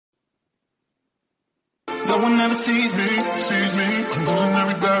No one ever sees me. I'm losing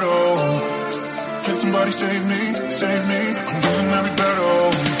every battle. Can somebody save me? I'm losing every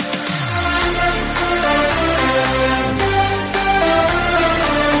battle.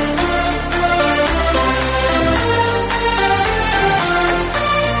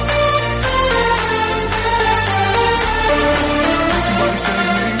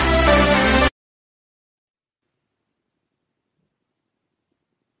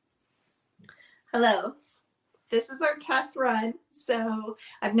 Hello, this is our test run, so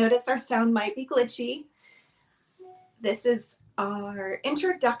I've noticed our sound might be glitchy. This is our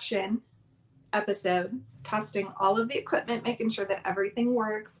introduction episode, testing all of the equipment, making sure that everything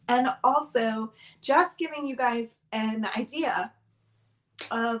works, and also just giving you guys an idea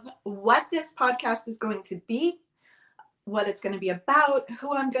of what this podcast is going to be, what it's going to be about,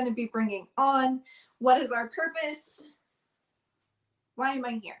 who I'm going to be bringing on, what is our purpose, why am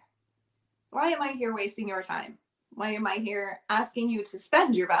I here? Why am I here wasting your time? Why am I here asking you to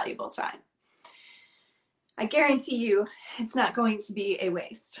spend your valuable time? I guarantee you it's not going to be a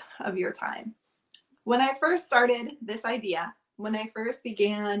waste of your time. When I first started this idea, when I first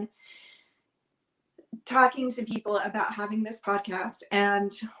began talking to people about having this podcast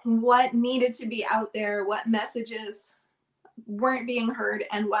and what needed to be out there, what messages weren't being heard,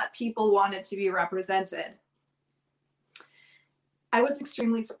 and what people wanted to be represented, I was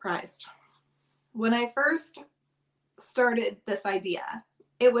extremely surprised. When I first started this idea,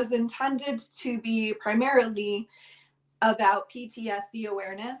 it was intended to be primarily about PTSD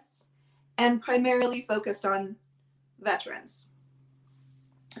awareness and primarily focused on veterans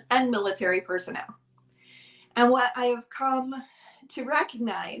and military personnel. And what I have come to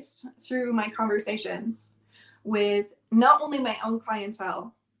recognize through my conversations with not only my own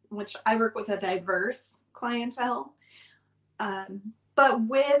clientele, which I work with a diverse clientele, but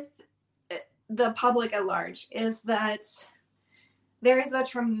with the public at large, is that there is a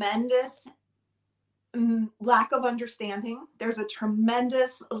tremendous lack of understanding. There's a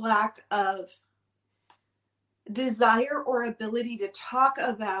tremendous lack of desire or ability to talk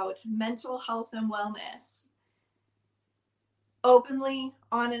about mental health and wellness openly,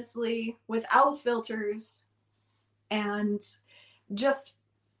 honestly, without filters, and just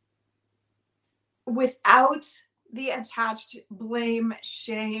without the attached blame,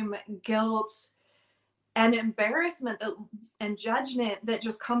 shame, guilt, and embarrassment and judgment that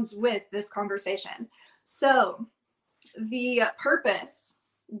just comes with this conversation. So the purpose,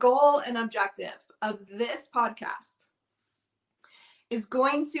 goal, and objective of this podcast is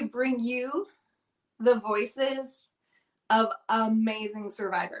going to bring you the voices of amazing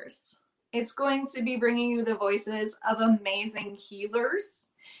survivors. It's going to be bringing you the voices of amazing healers.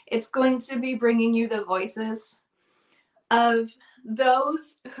 It's going to be bringing you the voices of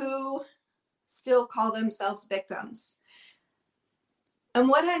those who still call themselves victims. And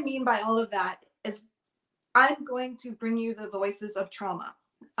what I mean by all of that is I'm going to bring you the voices of trauma.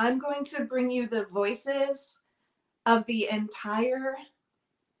 I'm going to bring you the voices of the entire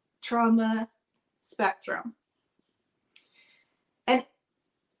trauma spectrum. And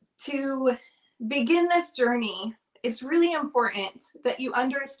to begin this journey, it's really important that you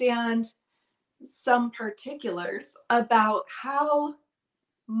understand some particulars about how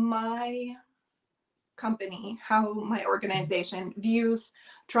my company, how my organization views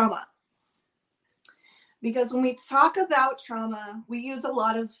trauma. Because when we talk about trauma, we use a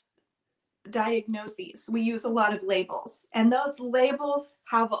lot of diagnoses, we use a lot of labels, and those labels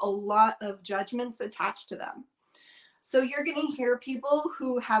have a lot of judgments attached to them. So you're going to hear people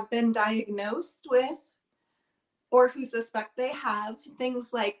who have been diagnosed with or who suspect they have things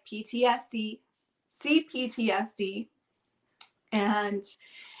like PTSD, CPTSD, and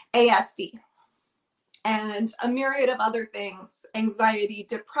ASD, and a myriad of other things, anxiety,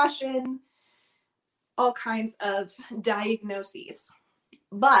 depression, all kinds of diagnoses.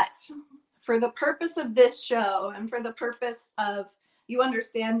 But for the purpose of this show and for the purpose of you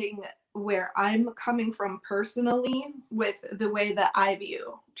understanding where I'm coming from personally with the way that I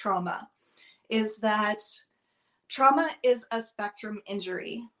view trauma, is that trauma is a spectrum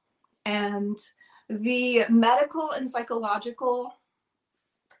injury, and the medical and psychological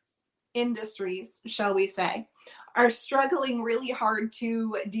industries, shall we say, are struggling really hard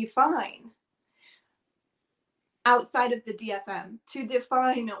to define outside of the DSM, to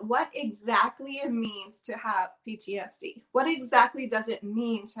define what exactly it means to have PTSD. What exactly does it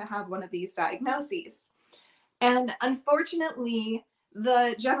mean to have one of these diagnoses? And unfortunately,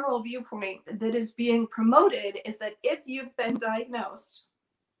 the general viewpoint that is being promoted is that if you've been diagnosed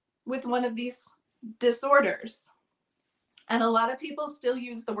with one of these disorders, And a lot of people still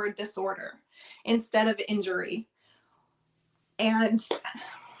use the word disorder instead of injury. And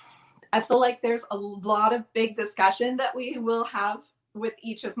I feel like there's a lot of big discussion that we will have with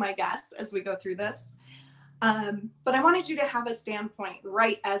each of my guests as we go through this. But I wanted you to have a standpoint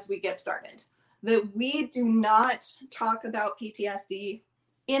right as we get started, that we do not talk about PTSD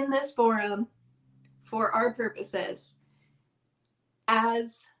in this forum for our purposes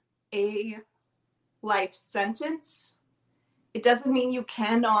as a life sentence. It doesn't mean you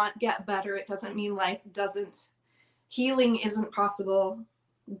cannot get better. It doesn't mean healing isn't possible.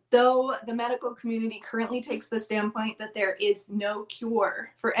 Though the medical community currently takes the standpoint that there is no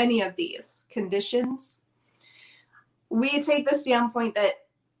cure for any of these conditions, we take the standpoint that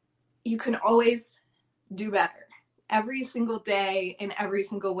you can always do better. Every single day, in every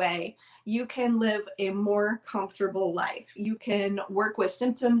single way, you can live a more comfortable life. You can work with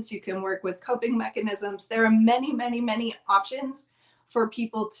symptoms. You can work with coping mechanisms. There are many, many, many options for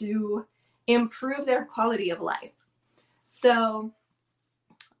people to improve their quality of life. So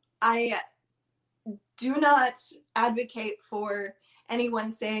I do not advocate for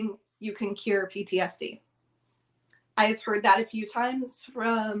anyone saying you can cure PTSD. I've heard that a few times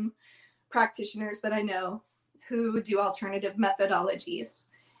from practitioners that I know who do alternative methodologies.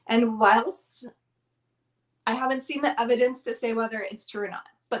 And whilst I haven't seen the evidence to say whether it's true or not,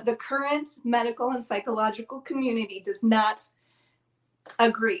 but the current medical and psychological community does not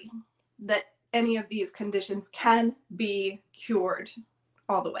agree that any of these conditions can be cured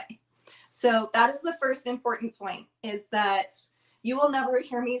all the way. So that is the first important point, is that you will never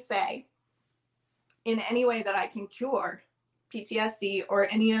hear me say in any way that I can cure PTSD or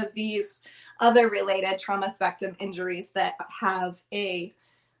any of these other related trauma spectrum injuries that have a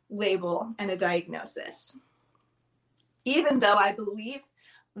label and a diagnosis. Even though I believe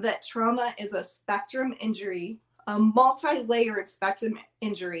that trauma is a spectrum injury, a multi-layered spectrum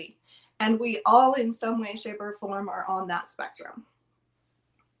injury, and we all in some way, shape, or form are on that spectrum.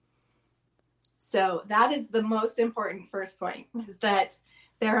 So that is the most important first point, is that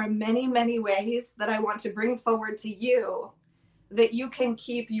there are many, many ways that I want to bring forward to you that you can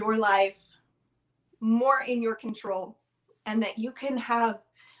keep your life more in your control and that you can have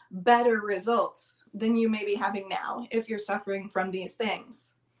better results than you may be having now if you're suffering from these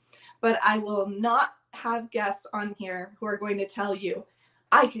things. But I will not have guests on here who are going to tell you,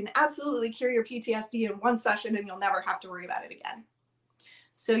 I can absolutely cure your PTSD in one session and you'll never have to worry about it again.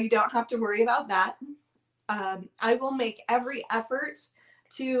 So you don't have to worry about that. I will make every effort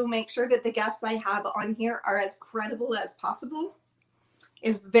to make sure that the guests I have on here are as credible as possible.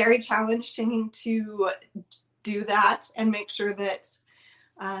 It's very challenging to do that and make sure that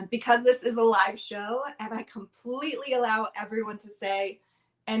because this is a live show and I completely allow everyone to say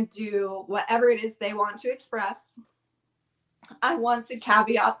and do whatever it is they want to express, I want to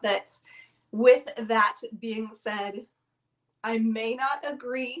caveat that with that being said, I may not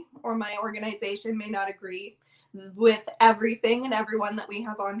agree, or my organization may not agree with everything and everyone that we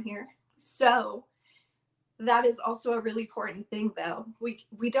have on here. So that is also a really important thing, though.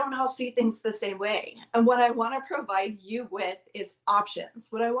 We don't all see things the same way. And what I want to provide you with is options.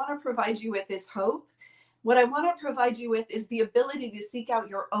 What I want to provide you with is hope. What I want to provide you with is the ability to seek out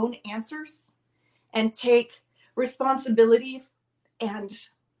your own answers and take responsibility and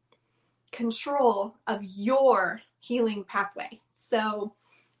control of your healing pathway. So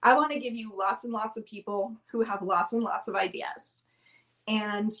I want to give you lots and lots of people who have lots and lots of ideas.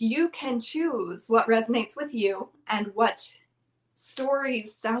 And you can choose what resonates with you and what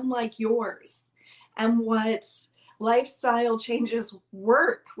stories sound like yours and what lifestyle changes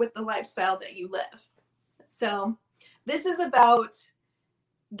work with the lifestyle that you live. So this is about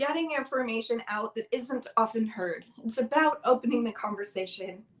getting information out that isn't often heard. It's about opening the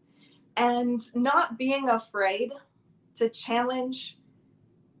conversation and not being afraid to challenge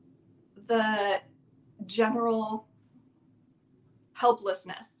the general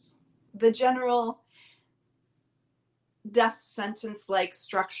helplessness, the general death sentence-like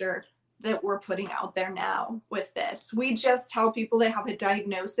structure that we're putting out there now with this. We just tell people they have a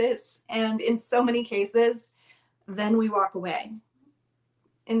diagnosis, and in so many cases, then we walk away.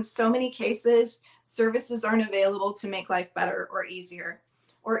 In so many cases, services aren't available to make life better or easier.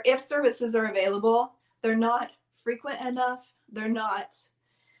 Or if services are available, they're not frequent enough, they're not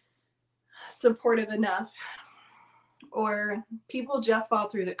supportive enough, or people just fall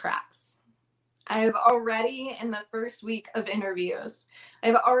through the cracks. I have already, in the first week of interviews,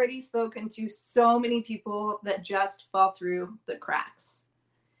 I've already spoken to so many people that just fall through the cracks.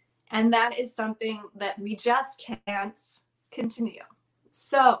 And that is something that we just can't continue.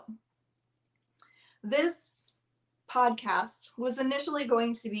 So this podcast was initially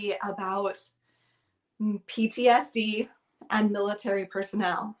going to be about PTSD and military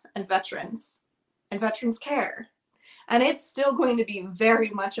personnel and veterans care. And it's still going to be very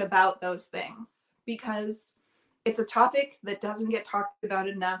much about those things because it's a topic that doesn't get talked about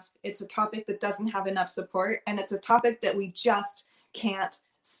enough. It's a topic that doesn't have enough support, and it's a topic that we just can't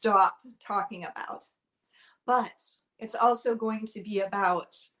stop talking about. But it's also going to be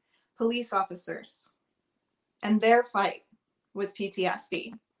about police officers and their fight with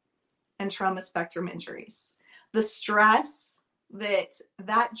PTSD and trauma spectrum injuries. The stress that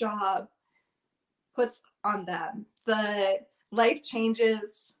that job puts on them, the life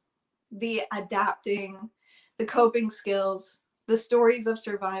changes, the adapting, the coping skills, the stories of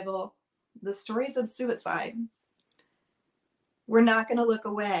survival, the stories of suicide. We're not going to look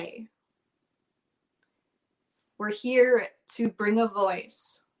away. We're here to bring a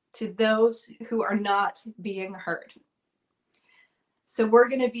voice to those who are not being heard. So we're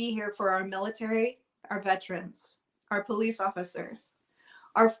going to be here for our military, our veterans, our police officers,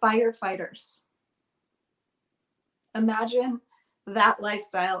 our firefighters. Imagine that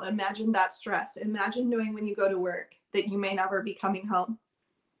lifestyle. Imagine that stress. Imagine knowing when you go to work that you may never be coming home.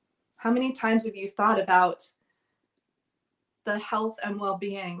 How many times have you thought about the health and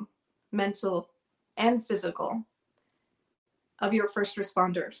well-being, mental and physical, of your first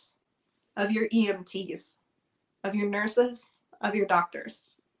responders, of your EMTs, of your nurses, of your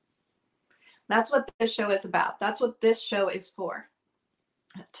doctors? That's what this show is about. That's what this show is for.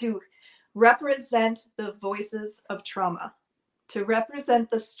 To represent the voices of trauma, to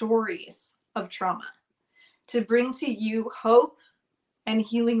represent the stories of trauma, to bring to you hope and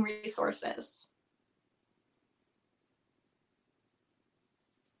healing resources.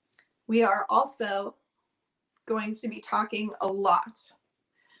 We are also going to be talking a lot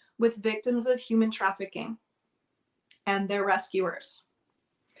with victims of human trafficking and their rescuers,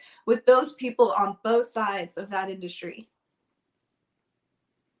 with those people on both sides of that industry.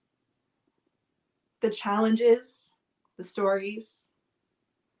 The challenges, the stories,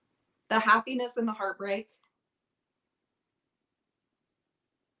 the happiness and the heartbreak,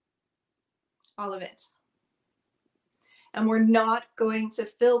 all of it. And we're not going to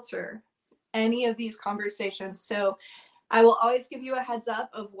filter any of these conversations. So I will always give you a heads up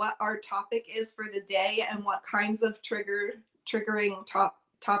of what our topic is for the day and what kinds of triggering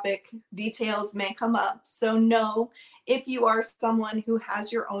topic details may come up. So know if you are someone who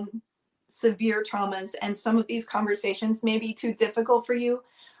has your own severe traumas and some of these conversations may be too difficult for you,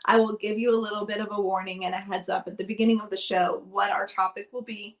 I will give you a little bit of a warning and a heads up at the beginning of the show what our topic will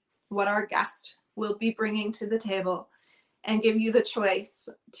be, what our guest will be bringing to the table, and give you the choice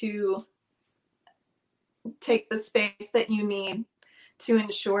to take the space that you need to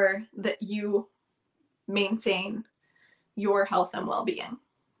ensure that you maintain your health and well-being.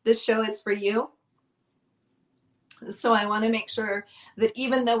 This show is for you. So I want to make sure that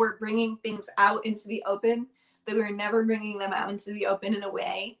even though we're bringing things out into the open, that we're never bringing them out into the open in a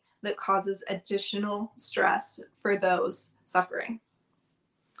way that causes additional stress for those suffering.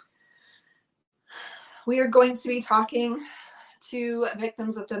 We are going to be talking to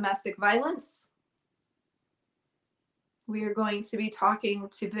victims of domestic violence. We are going to be talking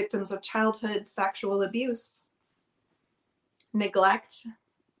to victims of childhood sexual abuse, neglect.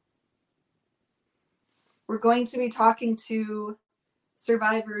 We're going to be talking to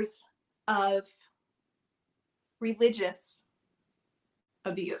survivors of religious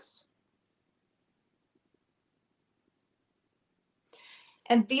abuse.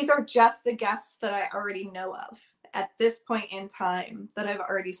 And these are just the guests that I already know of at this point in time that I've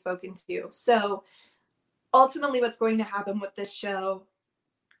already spoken to. So ultimately what's going to happen with this show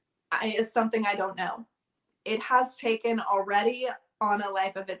is something I don't know. It has taken already on a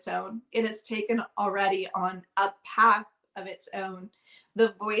life of its own. It has taken already on a path of its own.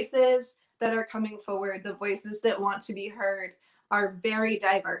 The voices that are coming forward, the voices that want to be heard, are very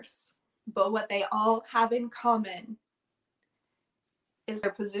diverse. But what they all have in common is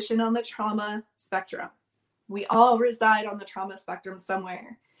their position on the trauma spectrum. We all reside on the trauma spectrum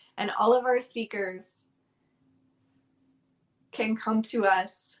somewhere. And all of our speakers can come to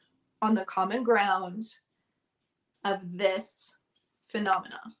us on the common ground of this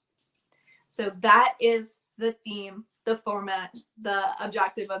phenomena. So that is the theme, the format, the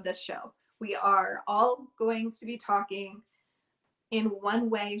objective of this show. We are all going to be talking in one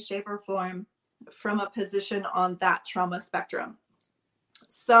way, shape, or form from a position on that trauma spectrum.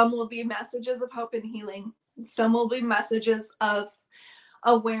 Some will be messages of hope and healing. Some will be messages of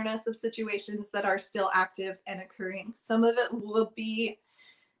awareness of situations that are still active and occurring. Some of it will be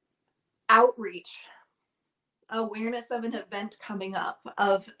outreach awareness of an event coming up,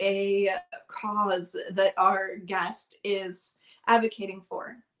 of a cause that our guest is advocating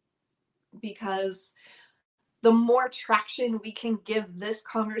for. Because the more traction we can give this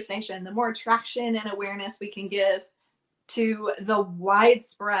conversation, the more traction and awareness we can give to the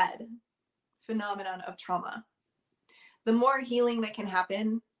widespread phenomenon of trauma, the more healing that can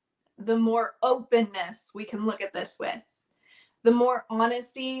happen, the more openness we can look at this with, the more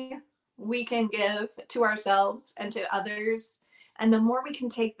honesty we can give to ourselves and to others, and the more we can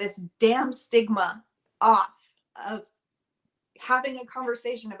take this damn stigma off of having a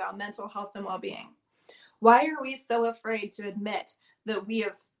conversation about mental health and well-being. Why are we so afraid to admit that we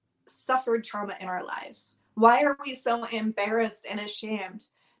have suffered trauma in our lives? Why are we so embarrassed and ashamed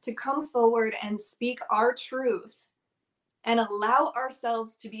to come forward and speak our truth and allow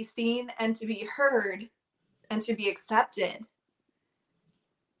ourselves to be seen and to be heard and to be accepted,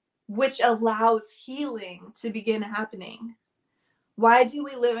 which allows healing to begin happening? Why do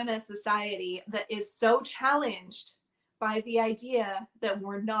we live in a society that is so challenged by the idea that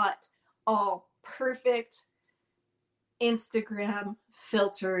we're not all perfect, Instagram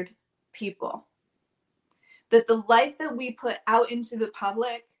filtered people? That the life that we put out into the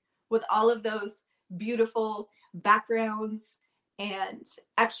public with all of those beautiful backgrounds and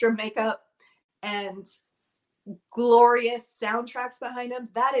extra makeup and glorious soundtracks behind them,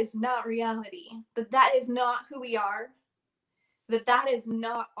 that is not reality. That is not who we are. That is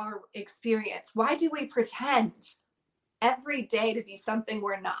not our experience. Why do we pretend every day to be something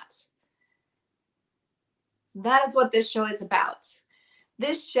we're not? That is what this show is about.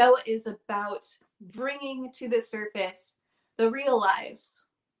 This show is about bringing to the surface the real lives,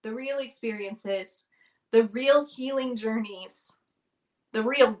 the real experiences, the real healing journeys, the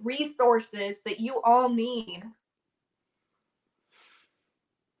real resources that you all need.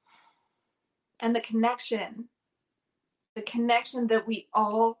 And the connection that we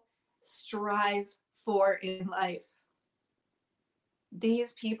all strive for in life.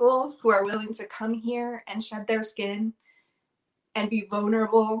 These people who are willing to come here and shed their skin and be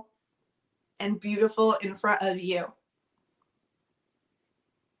vulnerable and beautiful in front of you.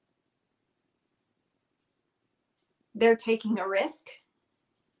 They're taking a risk.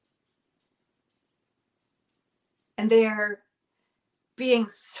 And they're being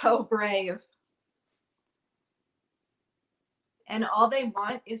so brave. And all they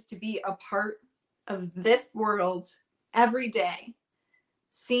want is to be a part of this world every day,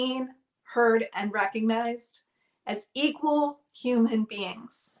 seen, heard, and recognized as equal human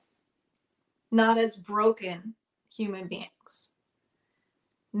beings, not as broken human beings,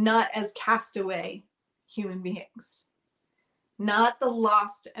 not as castaway human beings, not the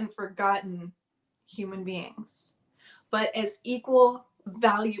lost and forgotten human beings, but as equal,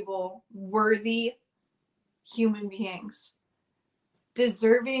 valuable, worthy human beings,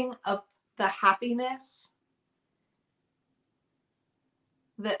 deserving of the happiness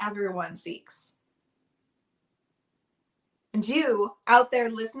that everyone seeks. And you out there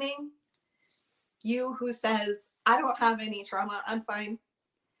listening, you who says, I don't have any trauma, I'm fine.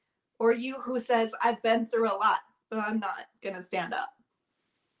 Or you who says, I've been through a lot, but I'm not going to stand up.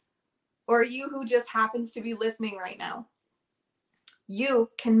 Or you who just happens to be listening right now. You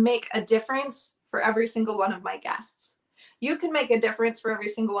can make a difference for every single one of my guests. You can make a difference for every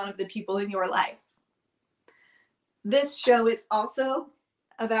single one of the people in your life. This show is also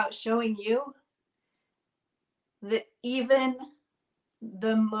about showing you that even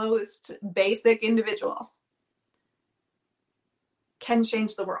the most basic individual can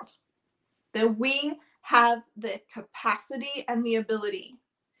change the world. That we have the capacity and the ability,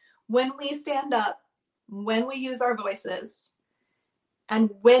 when we stand up, when we use our voices,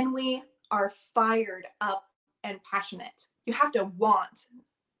 and when we are fired up and passionate. You have to want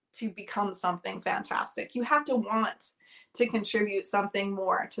to become something fantastic. You have to want to contribute something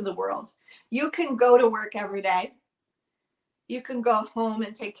more to the world. You can go to work every day. You can go home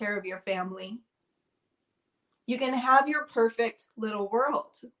and take care of your family. You can have your perfect little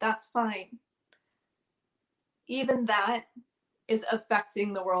world. That's fine. Even that is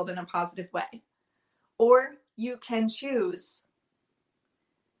affecting the world in a positive way. Or you can choose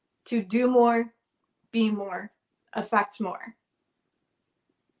to do more, be more, affect more,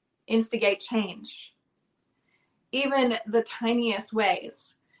 instigate change. Even the tiniest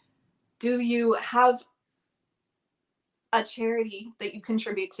ways. Do you have a charity that you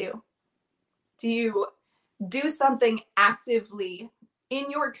contribute to? Do you do something actively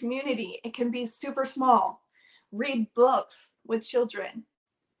in your community? It can be super small. Read books with children.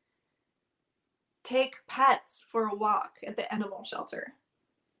 Take pets for a walk at the animal shelter.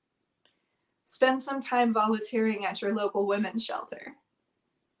 Spend some time volunteering at your local women's shelter.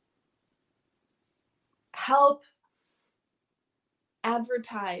 Help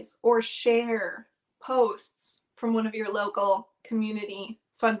advertise or share posts from one of your local community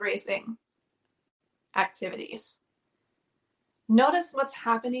fundraising activities. Notice what's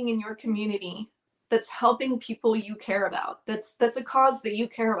happening in your community that's helping people you care about, that's a cause that you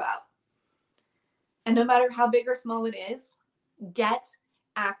care about. And no matter how big or small it is, get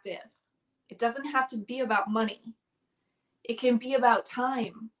active. It doesn't have to be about money. It can be about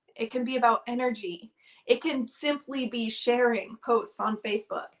time. It can be about energy. It can simply be sharing posts on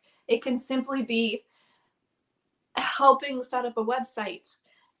Facebook. It can simply be helping set up a website.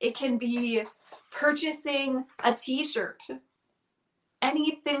 It can be purchasing a t-shirt.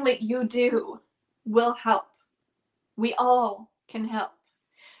 Anything that you do will help. We all can help.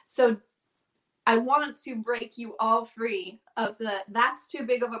 So I want to break you all free of that's too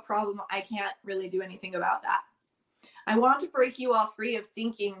big of a problem. I can't really do anything about that. I want to break you all free of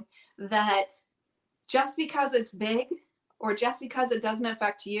thinking that just because it's big or just because it doesn't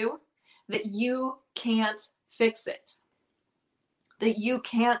affect you, that you can't fix it, that you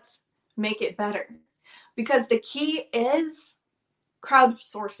can't make it better. Because the key is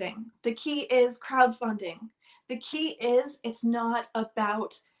crowdsourcing. The key is crowdfunding. The key is it's not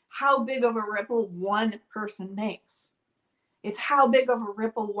about how big of a ripple one person makes. It's how big of a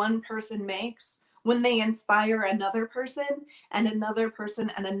ripple one person makes when they inspire another person and another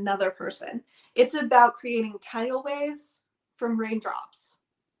person and another person. It's about creating tidal waves from raindrops.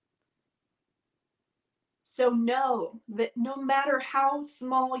 So know that no matter how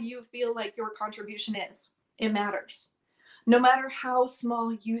small you feel like your contribution is, it matters. No matter how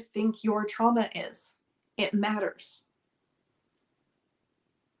small you think your trauma is, it matters.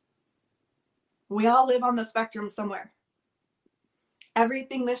 We all live on the spectrum somewhere.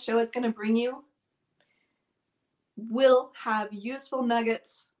 Everything this show is going to bring you will have useful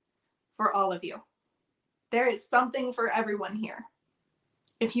nuggets for all of you. There is something for everyone here.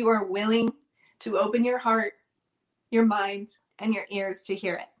 If you are willing to open your heart, your mind, and your ears to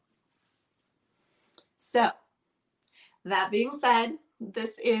hear it. So, that being said,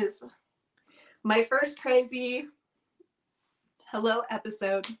 this is my first crazy hello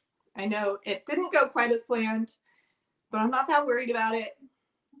episode. I know it didn't go quite as planned, but I'm not that worried about it.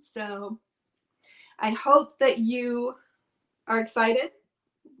 So I hope that you are excited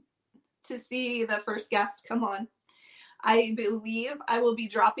to see the first guest come on. I believe I will be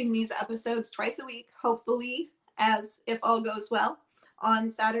dropping these episodes twice a week, hopefully, as if all goes well, on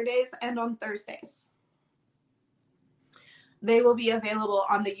Saturdays and on Thursdays. They will be available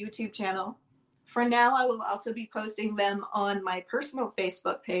on the YouTube channel. For now, I will also be posting them on my personal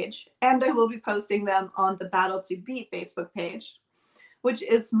Facebook page, and I will be posting them on the Battle to Beat Facebook page, which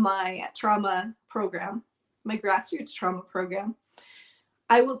is my trauma program, my grassroots trauma program.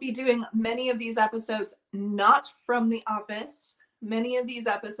 I will be doing many of these episodes not from the office. Many of these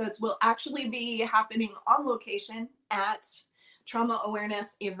episodes will actually be happening on location at trauma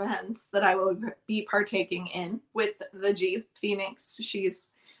awareness events that I will be partaking in with the G Phoenix. She's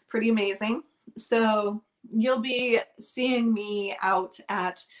pretty amazing. So you'll be seeing me out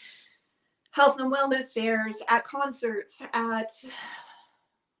at health and wellness fairs, at concerts, at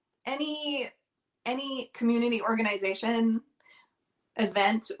any community organization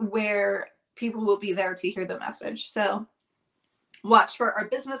event where people will be there to hear the message. So watch for our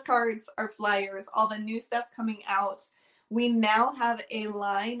business cards, our flyers, all the new stuff coming out. We now have a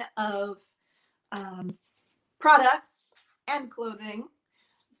line of products and clothing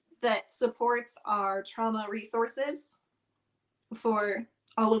that supports our trauma resources for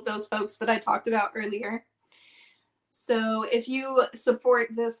all of those folks that I talked about earlier. So if you support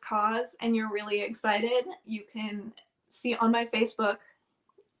this cause and you're really excited, you can see on my Facebook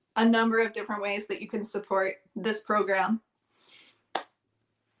a number of different ways that you can support this program.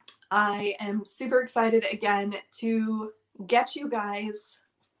 I am super excited again to get you guys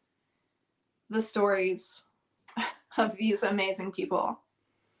the stories of these amazing people.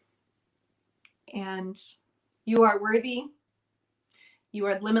 And you are worthy. You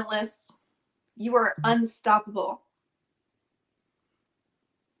are limitless. You are unstoppable.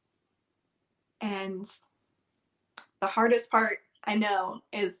 And the hardest part, I know,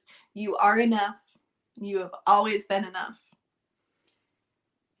 is you are enough. You have always been enough.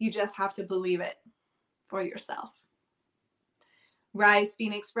 You just have to believe it for yourself. Rise,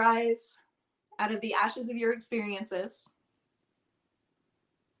 Phoenix, rise out of the ashes of your experiences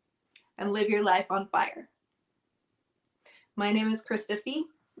and live your life on fire. My name is Krista Fee.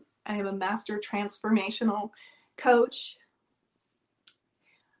 I am a master transformational coach,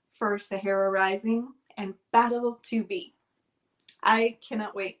 for Sahara Rising and Battle to Be. I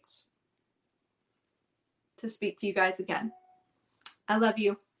cannot wait to speak to you guys again. I love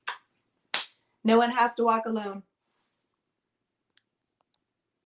you. No one has to walk alone.